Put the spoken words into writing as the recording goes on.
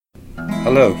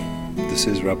Hello, this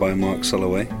is Rabbi Mark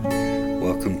Soloway.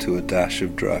 Welcome to A Dash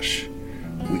of Drush,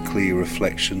 weekly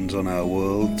reflections on our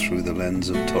world through the lens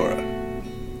of Torah.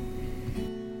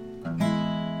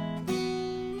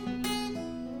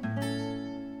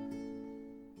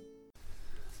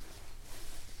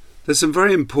 There's some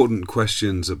very important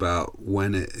questions about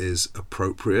when it is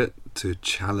appropriate to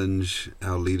challenge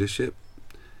our leadership,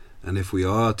 and if we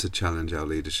are to challenge our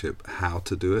leadership, how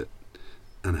to do it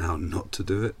and how not to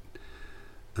do it.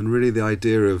 And really the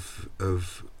idea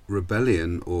of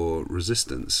rebellion or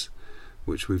resistance,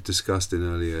 which we've discussed in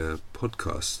earlier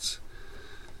podcasts.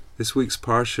 This week's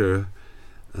Parsha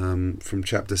from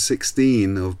chapter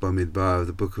 16 of Bamidbar,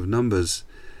 the book of Numbers,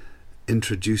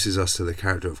 introduces us to the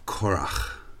character of Korach,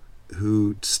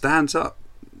 who stands up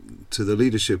to the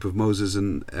leadership of Moses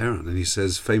and Aaron. And he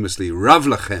says famously, Rav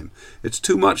lachem, it's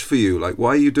too much for you. Like, why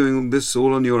are you doing this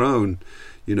all on your own?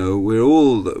 You know,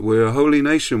 we're a holy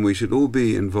nation. We should all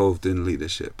be involved in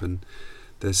leadership. And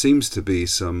there seems to be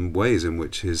some ways in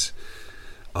which his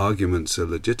arguments are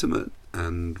legitimate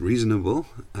and reasonable,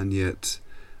 and yet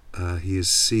he is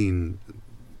seen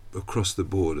across the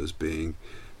board as being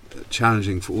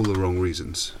challenging for all the wrong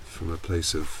reasons, from a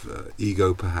place of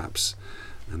ego, perhaps.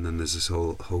 And then there's this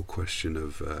whole question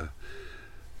of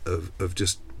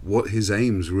just what his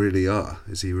aims really are.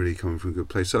 Is he really coming from a good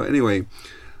place? So anyway,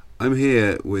 I'm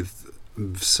here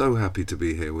so happy to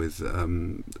be here with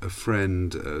a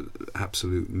friend,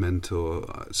 absolute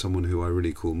mentor, someone who I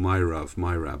really call my Rav,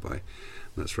 my Rabbi.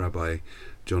 That's Rabbi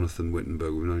Jonathan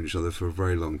Wittenberg. We've known each other for a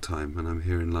very long time, and I'm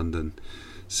here in London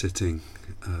sitting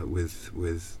with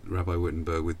Rabbi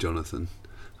Wittenberg, with Jonathan.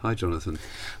 Hi, Jonathan.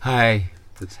 Hi.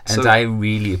 And I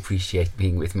really appreciate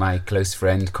being with my close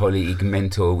friend, colleague,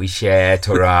 mentor. We share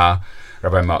Torah,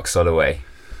 Rabbi Mark Soloway.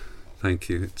 Thank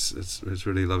you. It's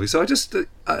really lovely. So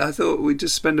I thought we'd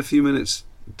just spend a few minutes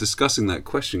discussing that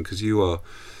question, because you are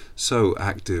so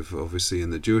active, obviously,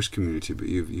 in the Jewish community, but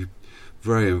you're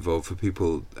very involved for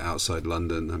people outside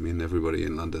London. I mean, everybody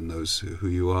in London knows who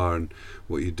you are and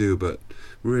what you do, but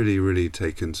really, really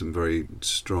taken some very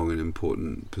strong and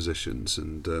important positions.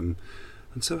 And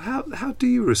so how do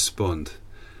you respond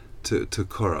to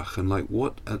Korach, and like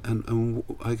what and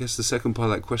I guess the second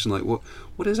part of that question, like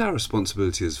what is our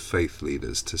responsibility as faith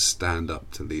leaders to stand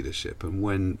up to leadership, and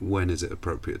when is it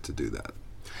appropriate to do that?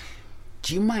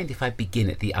 Do you mind if I begin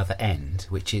at the other end,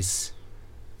 which is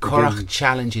Korach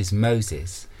challenges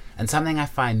Moses, and something I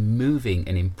find moving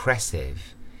and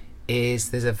impressive is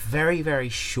there's a very, very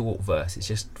short verse. It's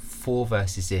just 4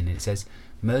 verses in, and it says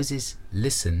Moses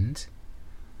listened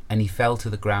and he fell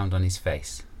to the ground on his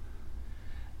face.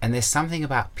 And there's something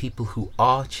about people who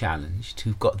are challenged,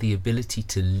 who've got the ability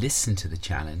to listen to the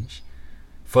challenge,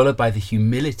 followed by the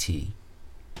humility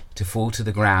to fall to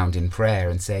the ground in prayer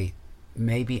and say,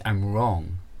 maybe I'm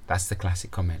wrong. That's the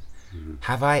classic comment. Mm-hmm.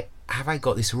 Have I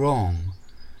got this wrong?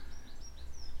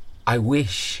 I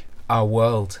wish our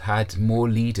world had more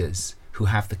leaders who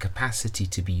have the capacity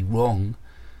to be wrong,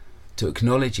 to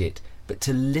acknowledge it, but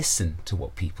to listen to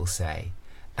what people say.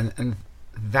 And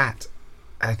that,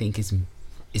 I think, is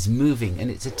moving, and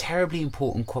it's a terribly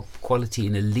important quality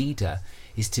in a leader,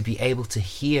 is to be able to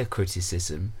hear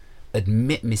criticism,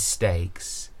 admit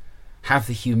mistakes, have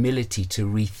the humility to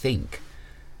rethink.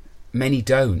 Many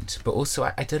don't, but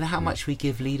also I don't know how much we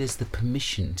give leaders the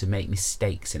permission to make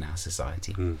mistakes in our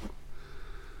society.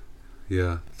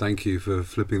 Yeah, thank you for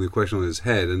flipping the question on its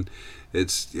head. And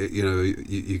it's,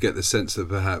 you get the sense that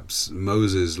perhaps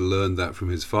Moses learned that from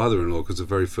his father-in-law, because the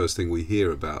very first thing we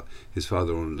hear about his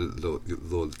father-in-law,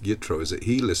 Lord Yitro, is that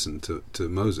he listened to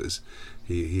Moses.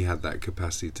 He had that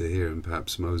capacity to hear, and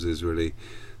perhaps Moses really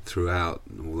throughout,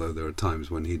 although there are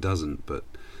times when he doesn't, but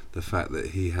the fact that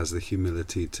he has the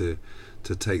humility to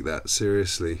take that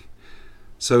seriously.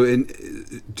 So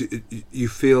do you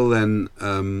feel then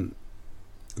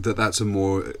that's a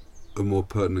more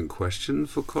pertinent question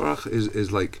for Korach,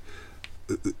 is like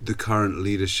the current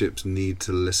leadership's need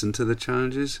to listen to the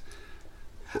challenges?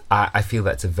 I feel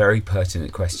that's a very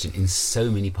pertinent question in so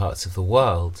many parts of the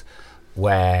world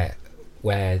where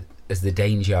there's the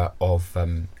danger of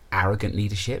arrogant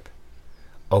leadership,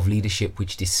 of leadership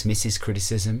which dismisses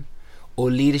criticism, or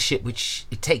leadership which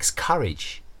it takes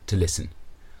courage to listen,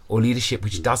 or leadership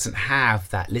which doesn't have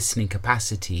that listening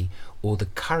capacity or the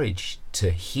courage to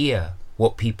hear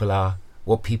what people are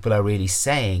really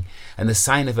saying. And the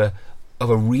sign of a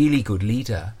really good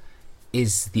leader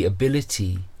is the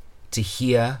ability to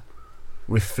hear,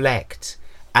 reflect,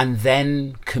 and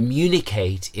then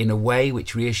communicate in a way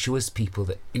which reassures people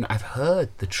that, I've heard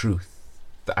the truth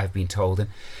that I've been told.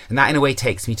 And that in a way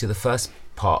takes me to the first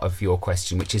part of your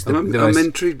question, which is I'm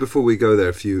intrigued, before we go there,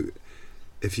 if you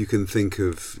if you can think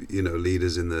of,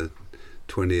 leaders in the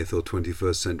 20th or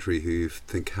 21st century who you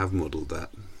think have modelled that.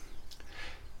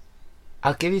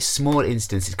 I'll give you a small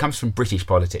instance. It comes from British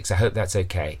politics. I hope that's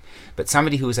okay. But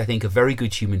somebody who was, I think, a very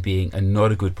good human being and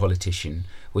not a good politician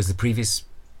was the previous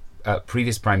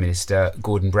Prime Minister,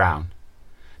 Gordon Brown.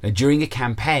 Now, during a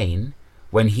campaign,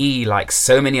 when he, like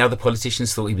so many other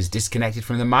politicians, thought he was disconnected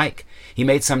from the mic, he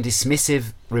made some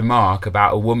dismissive remark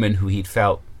about a woman who he'd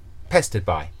felt pestered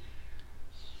by.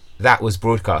 That was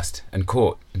broadcast and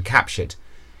caught and captured.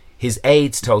 His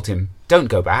aides told him, "Don't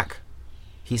go back."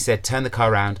 He said, "Turn the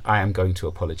car around, I am going to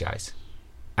apologise."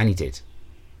 And he did.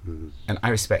 Mm-hmm. And I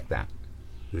respect that.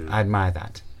 Yeah. I admire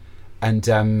that. And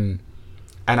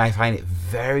I find it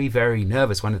very, very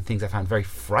nervous. One of the things I found very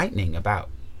frightening about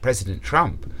President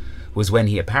Trump was when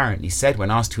he apparently said,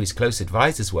 when asked who his close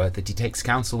advisors were, that he takes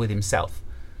counsel with himself.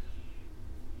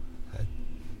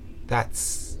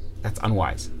 That's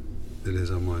unwise. It is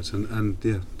unwise and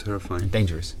yeah, terrifying. And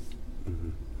dangerous.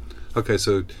 Mm-hmm. Okay,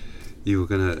 so you were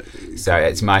gonna. Sorry,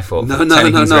 it's my fault. No,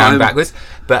 around backwards.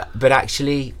 But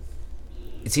actually,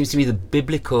 it seems to me the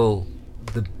biblical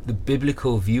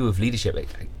view of leadership,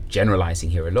 like, generalizing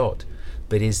here a lot,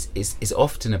 but is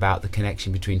often about the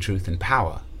connection between truth and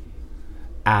power,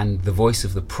 and the voice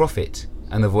of the prophet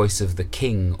and the voice of the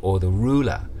king or the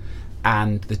ruler,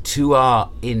 and the two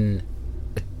are in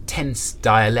a tense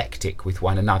dialectic with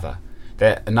one another.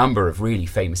 There are a number of really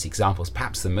famous examples.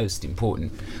 Perhaps the most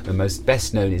important, the most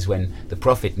best known, is when the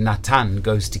prophet Nathan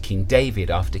goes to King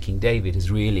David after King David has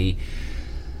really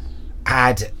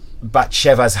had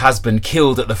Bathsheba's husband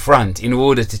killed at the front in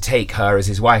order to take her as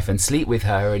his wife and sleep with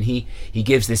her. And he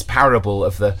gives this parable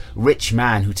of the rich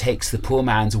man who takes the poor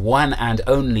man's one and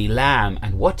only lamb.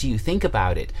 And what do you think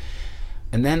about it?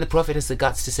 And then the prophet has the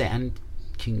guts to say, "And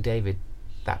King David,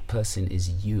 that person is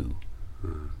you."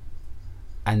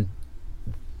 And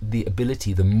the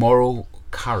ability, the moral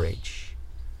courage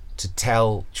to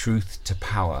tell truth to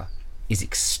power is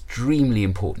extremely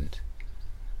important.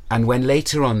 And when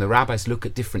later on the rabbis look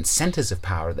at different centers of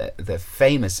power, the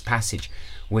famous passage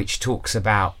which talks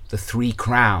about the three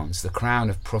crowns, the crown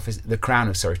of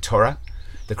Torah,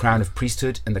 the crown of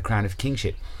priesthood, and the crown of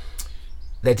kingship,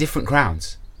 they're different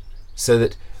crowns. So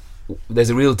that there's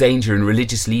a real danger in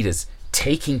religious leaders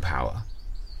taking power,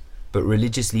 but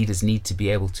religious leaders need to be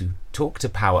able to talk to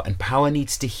power, and power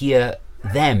needs to hear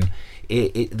them.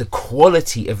 The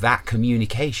quality of that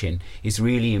communication is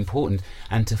really important,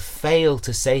 and to fail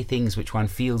to say things which one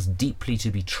feels deeply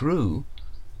to be true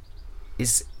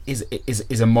is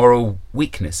a moral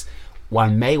weakness.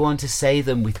 One may want to say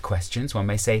them with questions. One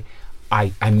may say,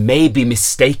 I may be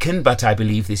mistaken, but I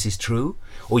believe this is true.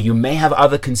 Or you may have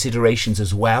other considerations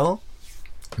as well,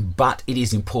 but it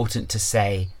is important to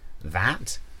say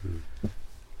that.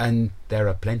 And there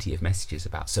are plenty of messages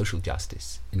about social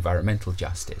justice, environmental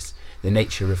justice, the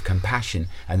nature of compassion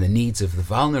and the needs of the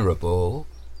vulnerable,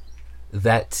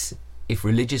 that if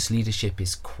religious leadership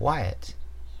is quiet,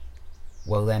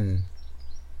 well then,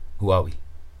 who are we?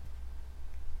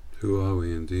 Who are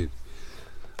we indeed?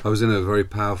 I was in a very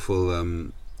powerful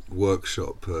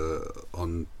workshop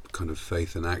on kind of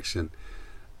faith and action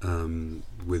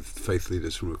with faith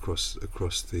leaders from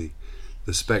across the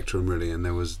spectrum, really, and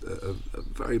there was a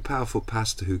very powerful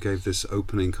pastor who gave this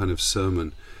opening kind of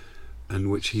sermon in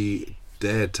which he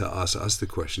dared to ask us the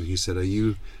question. He said, "Are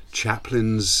you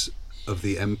chaplains of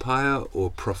the empire or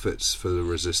prophets for the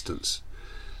resistance?"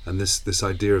 And this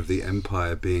idea of the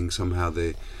empire being somehow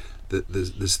the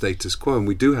status quo, and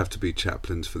we do have to be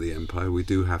chaplains for the empire. We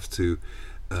do have to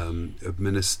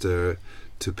administer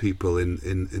to people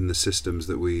in the systems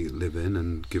that we live in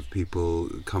and give people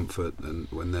comfort, and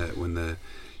when they're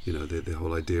the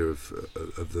whole idea of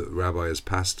the rabbi as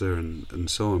pastor and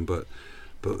so on, but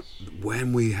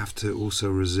when we have to also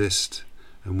resist,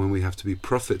 and when we have to be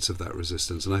prophets of that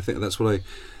resistance. And I think that's what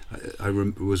I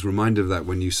was reminded of that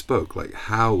when you spoke, like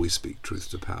how we speak truth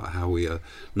to power, how we are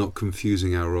not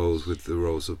confusing our roles with the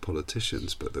roles of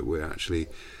politicians, but that we're actually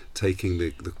taking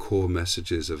the core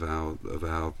messages of our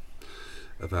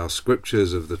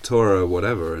scriptures, of the Torah,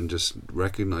 whatever, and just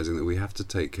recognizing that we have to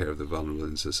take care of the vulnerable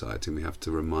in society, and we have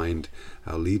to remind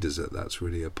our leaders that that's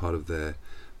really a part of their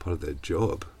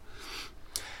job.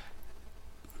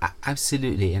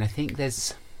 Absolutely, and I think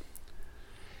there's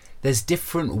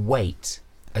different weight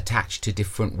attached to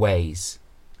different ways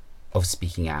of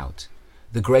speaking out.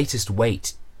 The greatest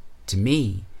weight, to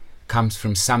me, comes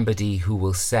from somebody who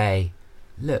will say,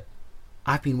 "Look,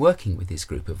 I've been working with this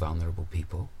group of vulnerable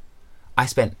people. I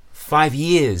spent 5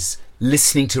 years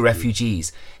listening to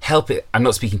refugees, I'm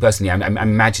not speaking personally, I'm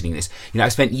imagining this.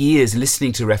 I've spent years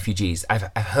listening to refugees. I've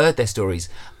heard their stories.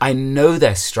 I know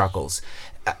their struggles.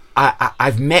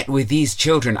 I've met with these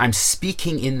children. I'm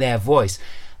speaking in their voice.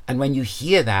 And when you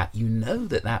hear that, you know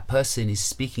that person is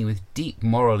speaking with deep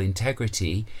moral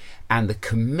integrity and the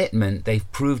commitment they've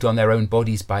proved on their own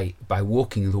bodies by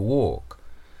walking the walk.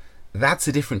 That's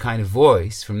a different kind of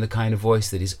voice from the kind of voice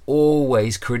that is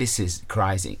always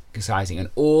criticizing and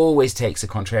always takes a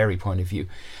contrary point of view.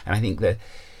 And I think that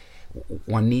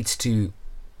one needs to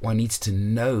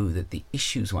know that the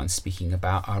issues one's speaking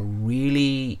about are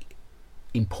really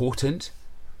important,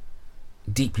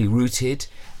 deeply rooted,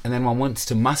 and then one wants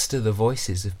to muster the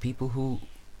voices of people who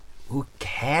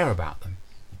care about them.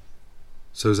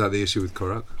 So is that the issue with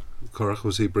Korach? Korach,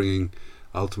 was he bringing...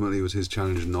 Ultimately, was his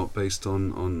challenge not based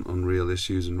on real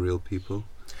issues and real people?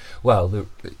 Well,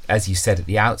 as you said at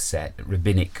the outset,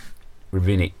 rabbinic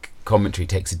commentary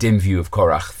takes a dim view of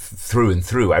Korach through and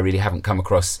through. I really haven't come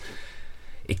across...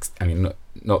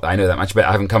 not that I know that much, but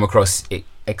I haven't come across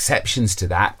exceptions to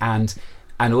that. And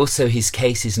also his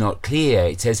case is not clear.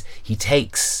 It says he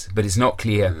takes, but it's not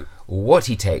clear what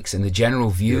he takes. And the general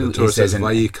view the Torah is... says,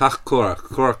 Vayikach Korach.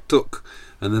 Korach took...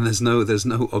 And then there's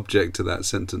no object to that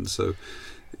sentence, so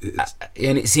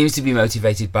and it seems to be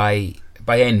motivated by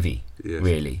envy, yes.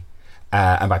 Really,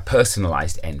 and by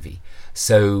personalised envy.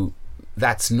 So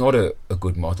that's not a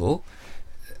good model.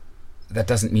 That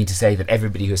doesn't mean to say that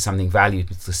everybody who has something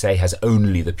valuable to say has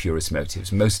only the purest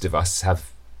motives. Most of us have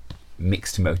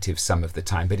mixed motives some of the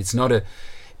time, but it's not a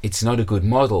good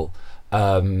model.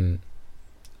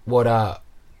 What are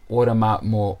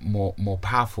more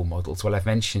powerful models? Well, I've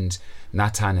mentioned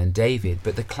Nathan and David,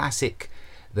 but the classic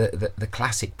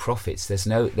prophets.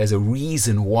 There's a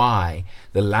reason why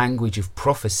the language of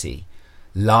prophecy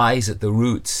lies at the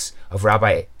roots of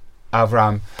Rabbi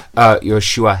Avraham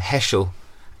Yehoshua Heschel,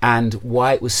 and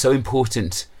why it was so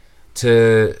important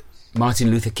to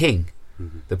Martin Luther King,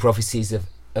 the prophecies of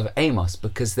Amos,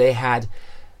 because they had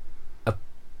a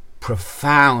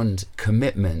profound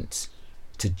commitment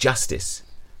to justice.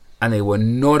 And they were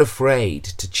not afraid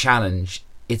to challenge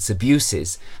its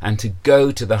abuses and to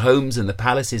go to the homes and the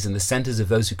palaces and the centres of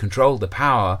those who control the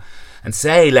power and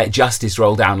say, let justice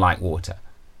roll down like water.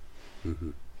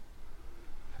 Mm-hmm.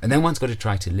 And then one's got to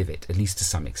try to live it, at least to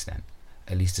some extent.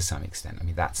 I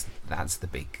mean, that's the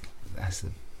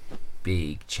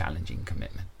big challenging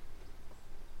commitment.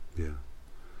 Yeah.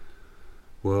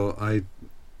 Well, I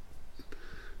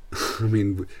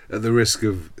mean, at the risk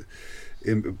of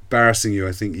embarrassing you,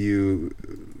 I think you,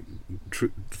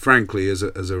 frankly, as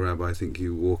a rabbi, I think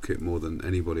you walk it more than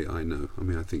anybody I know. I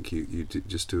mean, I think you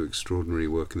just do extraordinary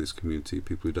work in this community.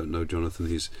 People who don't know Jonathan,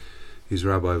 he's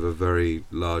rabbi of a very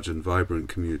large and vibrant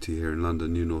community here in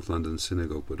London, New North London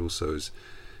Synagogue, but also is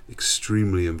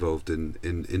extremely involved in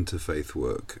interfaith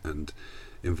work and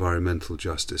environmental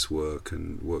justice work,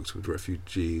 and works with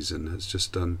refugees, and has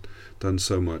just done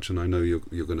so much. And I know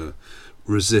you're going to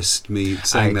resist me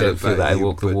saying that. I don't feel that I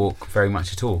walk the walk very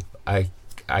much at all. I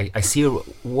see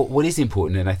what is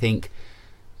important, and I think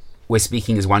we're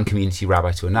speaking as one community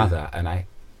rabbi to another, and I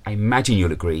imagine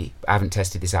you'll agree, I haven't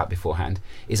tested this out beforehand,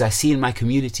 is I see in my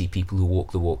community people who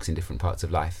walk the walks in different parts of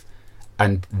life,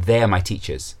 and they're my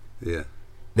teachers. Yeah.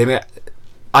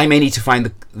 I may need to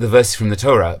find the verses from the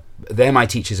Torah. They're my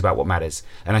teachers about what matters,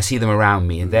 and I see them around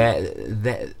me, and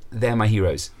they're my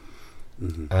heroes.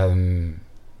 Mm-hmm.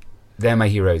 They're my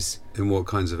heroes. In what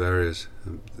kinds of areas?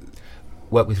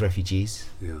 Work with refugees.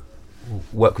 Yeah.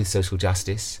 Work with social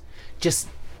justice. Just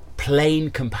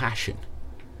plain compassion.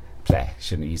 Claire,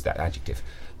 shouldn't have used that adjective.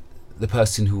 The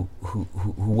person who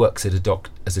works as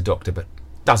a doctor but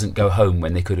doesn't go home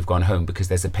when they could have gone home because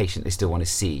there's a patient they still want to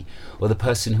see, or the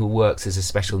person who works as a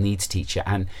special needs teacher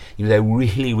and they're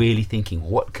really, really thinking,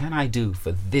 what can I do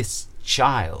for this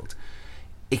child?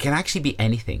 It can actually be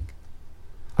anything.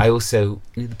 I also,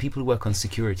 the people who work on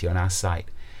security on our site,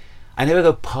 I never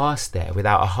go past there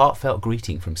without a heartfelt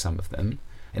greeting from some of them.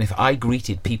 And if I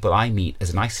greeted people I meet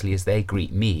as nicely as they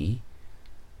greet me,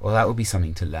 well, that would be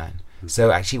something to learn. Mm-hmm.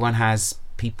 So actually one has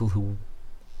people who,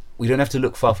 we don't have to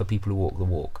look far for people who walk the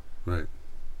walk. Right.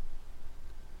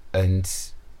 And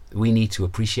we need to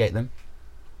appreciate them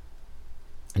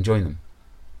and join them.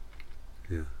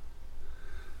 Yeah.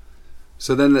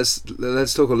 So then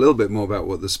let's talk a little bit more about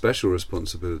what the special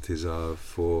responsibilities are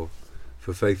for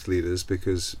faith leaders,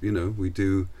 because we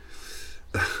do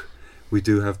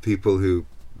have people who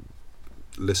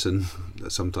listen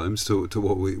sometimes to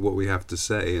what we have to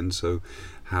say, and so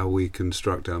how we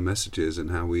construct our messages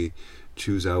and how we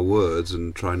choose our words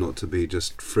and try not to be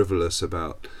just frivolous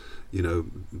about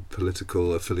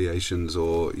political affiliations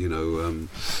or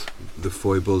the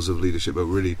foibles of leadership, but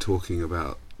really talking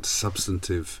about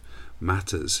substantive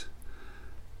matters.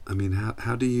 I mean,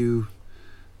 how do you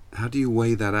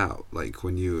weigh that out? Like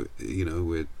when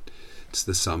it's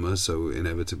the summer, so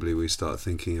inevitably we start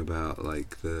thinking about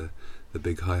like the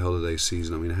big high holiday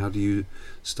season. I mean, how do you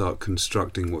start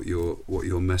constructing what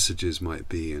your messages might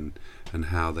be and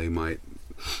how they might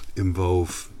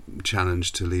involve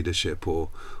challenge to leadership or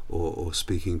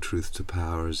speaking truth to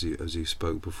power, as you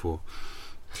spoke before?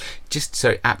 Just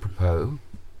so apropos,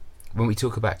 when we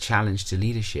talk about challenge to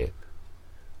leadership,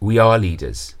 we are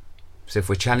leaders. So if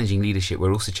we're challenging leadership,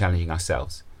 we're also challenging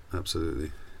ourselves.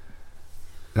 Absolutely.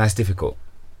 And that's difficult.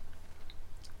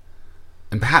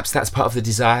 And perhaps that's part of the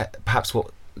desire.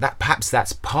 Perhaps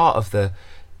that's part of the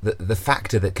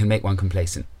factor that can make one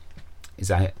complacent. Is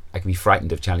I can be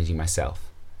frightened of challenging myself.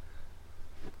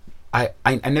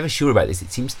 I'm never sure about this.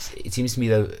 It seems to me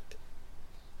though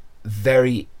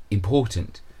very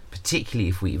important, particularly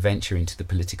if we venture into the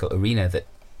political arena, that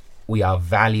we are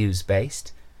values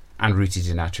based and rooted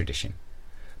in our tradition.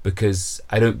 Because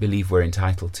I don't believe we're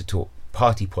entitled to talk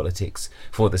party politics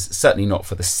certainly not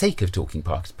for the sake of talking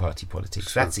party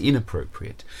politics. Sure. That's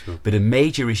inappropriate. Sure. But a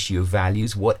major issue of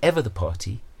values, whatever the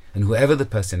party and whoever the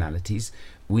personalities,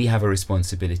 we have a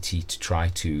responsibility to try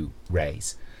to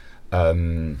raise.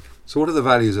 So what are the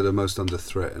values that are most under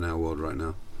threat in our world right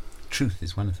now? Truth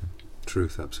is one of them.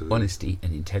 Truth, absolutely. Honesty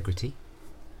and integrity.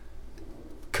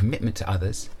 Commitment to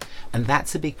others. And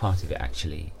that's a big part of it,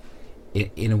 actually.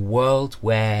 In a world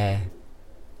where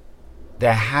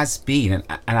there has been,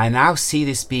 and I now see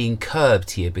this being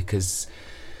curbed here because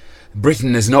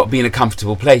Britain has not been a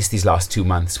comfortable place these last 2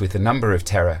 months with a number of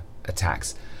terror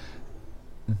attacks.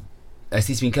 As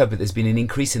it's been curbed, but there's been an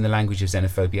increase in the language of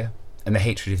xenophobia and the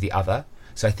hatred of the other.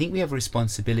 So I think we have a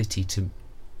responsibility to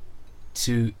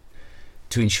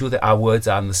ensure that our words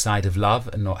are on the side of love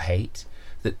and not hate.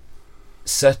 That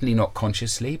certainly not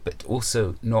consciously, but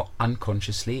also not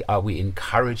unconsciously, are we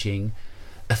encouraging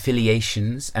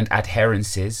affiliations and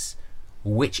adherences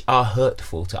which are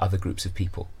hurtful to other groups of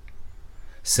people.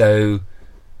 So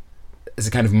there's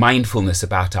a kind of mindfulness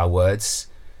about our words,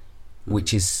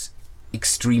 which is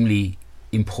extremely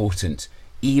important,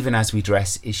 even as we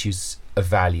address issues of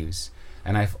values.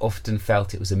 And I've often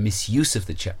felt it was a misuse of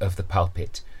the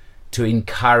pulpit to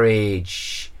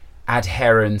encourage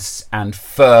adherence and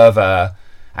fervour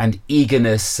and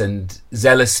eagerness and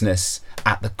zealousness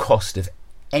at the cost of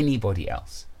anybody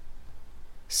else.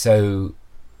 So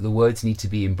the words need to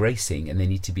be embracing, and they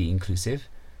need to be inclusive,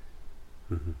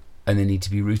 and they need to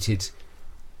be rooted.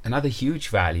 Another huge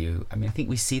value, I mean, I think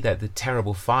we see that the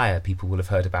terrible fire people will have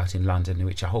heard about in London, in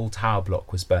which a whole tower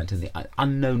block was burnt and the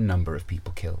unknown number of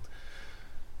people killed.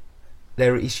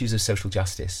 There are issues of social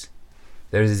justice.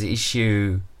 There is an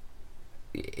issue,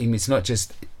 it's not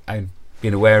just, I've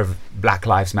been aware of Black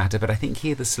Lives Matter, but I think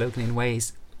here the slogan in a way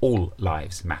is all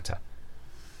lives matter.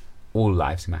 All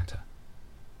lives matter.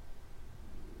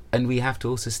 And we have to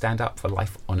also stand up for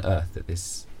life on earth at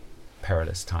this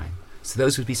perilous time. So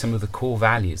those would be some of the core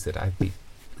values that I'd be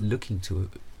looking to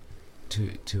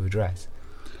address.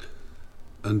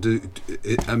 And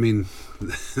I mean,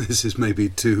 this is maybe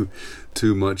too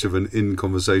much of an in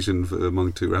conversation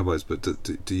among two rabbis, but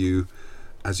do you,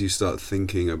 as you start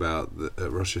thinking about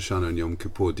Rosh Hashanah and Yom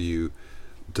Kippur, do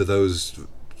those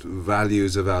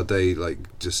values of our day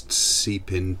like just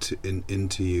seep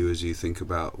into you as you think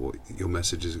about what your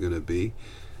messages are going to be?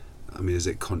 I mean, is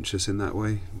it conscious in that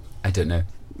way? I don't know.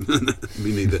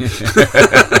 Me neither.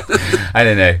 I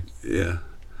don't know. Yeah.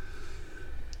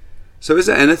 So is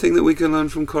there anything that we can learn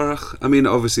from Korach? I mean,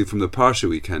 obviously from the Parsha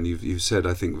we can. You've said,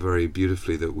 I think, very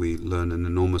beautifully that we learn an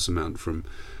enormous amount from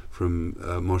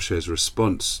Moshe's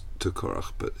response to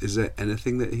Korach. But is there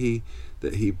anything that he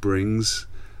brings?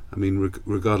 I mean,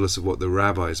 regardless of what the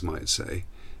rabbis might say,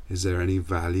 is there any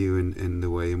value in the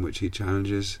way in which he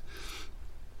challenges?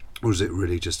 Or is it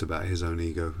really just about his own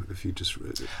ego, if you just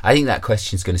read it? I think that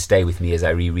question's going to stay with me as I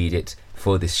reread it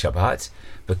for this Shabbat,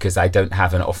 because I don't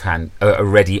have an offhand, a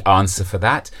ready answer for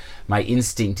that. My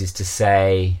instinct is to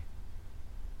say,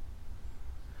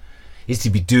 is to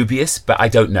be dubious, but I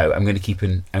don't know. I'm going to keep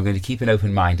an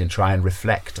open mind and try and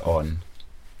reflect on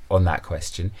that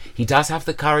question. He does have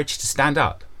the courage to stand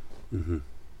up,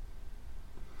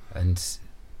 and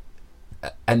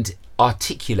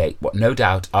articulate what no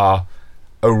doubt are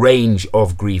a range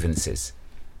of grievances.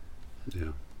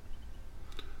 Yeah.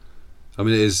 I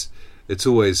mean, it's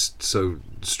always so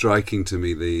striking to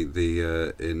me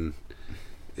the in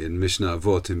Mishnah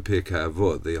Avot, in Pirkei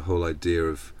Avot, the whole idea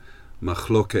of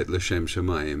machloket l'shem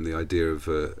shamayim, the idea of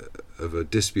a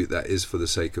dispute that is for the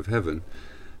sake of heaven,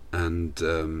 and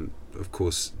of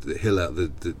course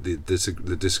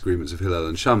the disagreements of Hillel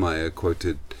and Shammai are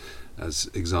quoted as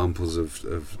examples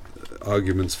of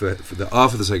arguments that are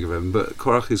for the sake of heaven, but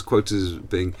Korach is quoted as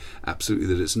being absolutely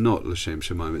that it's not l'shem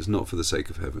shamayim, it's not for the sake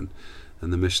of heaven,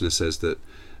 and the Mishnah says that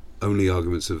only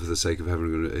arguments that are for the sake of heaven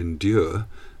are going to endure,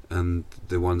 and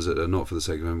the ones that are not for the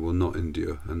sake of heaven will not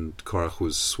endure. And Korach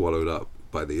was swallowed up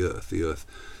by the earth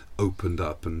opened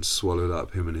up and swallowed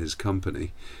up him and his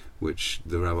company, which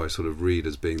the rabbis sort of read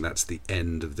as being that's the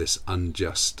end of this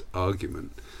unjust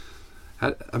argument.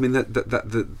 I mean,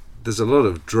 that there's a lot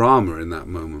of drama in that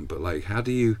moment, but like, how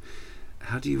do you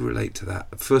relate to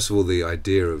that? First of all, the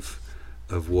idea of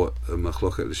what a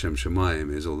machloket l'shem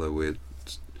shamayim is, although we're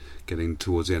getting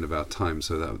towards the end of our time,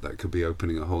 so that could be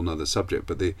opening a whole nother subject.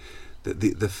 But the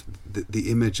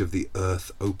image of the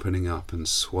earth opening up and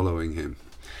swallowing him.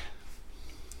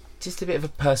 Just a bit of a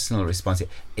personal response.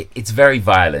 It's very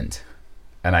violent,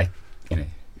 and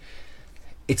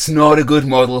it's not a good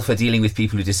model for dealing with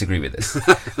people who disagree with us.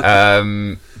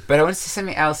 But I want to say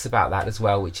something else about that as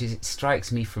well, which is, it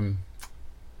strikes me from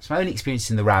my own experience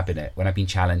in the rabbinate when I've been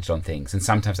challenged on things, and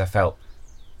sometimes I felt,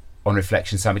 on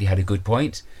reflection, somebody had a good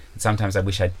point, and sometimes I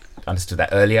wish I'd understood that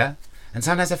earlier, and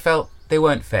sometimes I felt they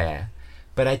weren't fair.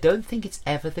 But I don't think it's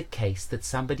ever the case that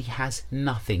somebody has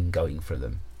nothing going for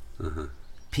them. Uh-huh.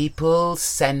 People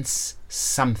sense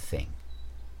something.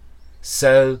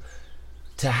 So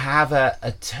to have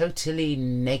a totally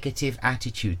negative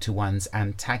attitude to one's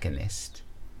antagonist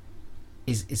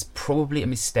is probably a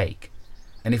mistake.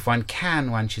 And if one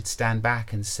should stand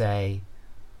back and say,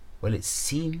 well, it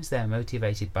seems they're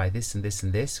motivated by this and this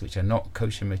and this, which are not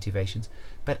kosher motivations,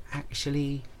 but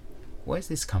actually, where's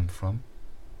this come from?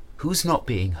 Who's not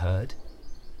being heard?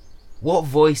 What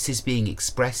voice is being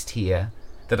expressed here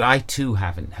that I too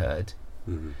haven't heard?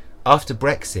 Mm-hmm. After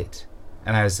Brexit,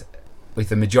 and I was with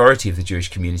the majority of the Jewish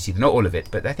community, not all of it,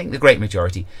 but I think the great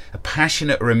majority, a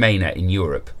passionate Remainer in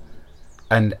Europe,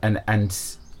 and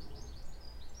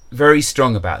very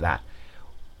strong about that.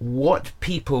 What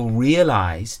people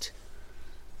realised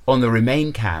on the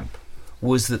Remain camp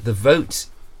was that the vote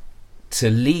to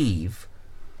leave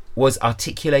was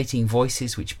articulating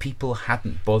voices which people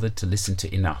hadn't bothered to listen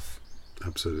to enough.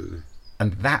 Absolutely.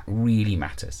 And that really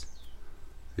matters.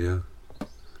 Yeah.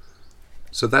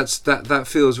 So that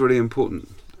feels really important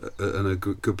and a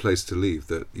good place to leave.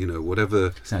 That,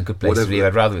 whatever. It's not a good place to leave.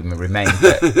 I'd rather Remain,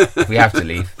 but if we have to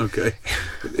leave. Okay.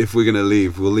 If we're going to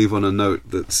leave, we'll leave on a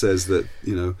note that says that,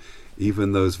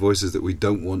 even those voices that we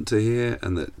don't want to hear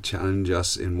and that challenge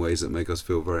us in ways that make us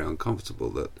feel very uncomfortable,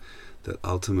 that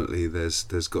ultimately there's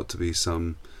got to be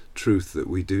some truth that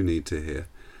we do need to hear,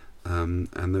 and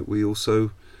that we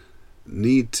also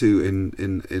need to,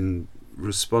 in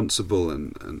responsible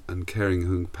and caring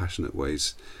and passionate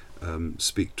ways,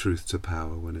 speak truth to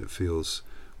power when it feels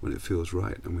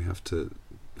right, and we have to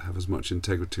have as much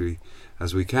integrity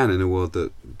as we can in a world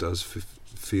that does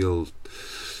feel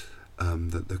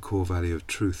that the core value of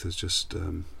truth has just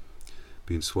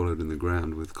been swallowed in the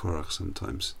ground with Korach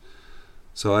sometimes.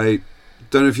 So I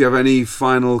don't know if you have any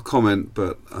final comment,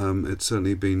 but it's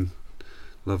certainly been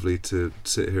lovely to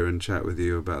sit here and chat with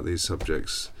you about these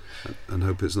subjects, and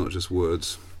hope it's not just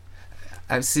words.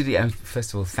 Absolutely.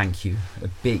 First of all, thank you. A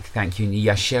big thank you. And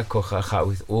Yasher Kochacha,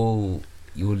 with all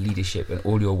your leadership and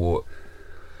all your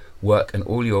work and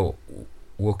all your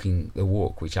walking the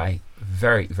walk, which I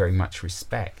very, very much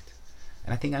respect.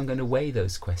 And I think I'm going to weigh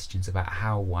those questions about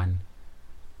how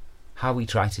we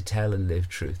try to tell and live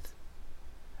truth,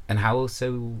 and how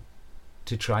also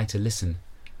to try to listen.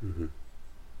 Mm-hmm.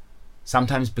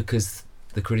 Sometimes because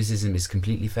the criticism is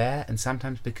completely fair, and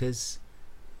sometimes because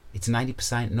it's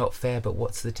 90% not fair, but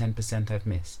what's the 10% I've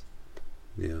missed?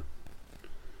 Yeah.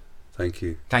 Thank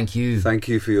you. Thank you. Thank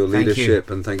you for your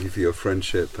leadership, and thank you for your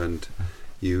friendship, and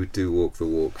you do walk the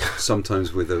walk,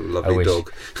 sometimes with a lovely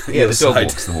dog. Yeah, the dog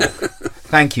walks the walk.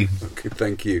 Thank you. Okay,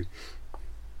 thank you.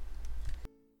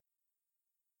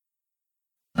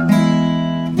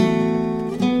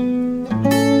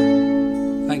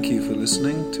 Thank you for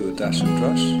listening to A Dash and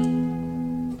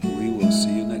Drush. We will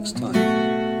see you next time.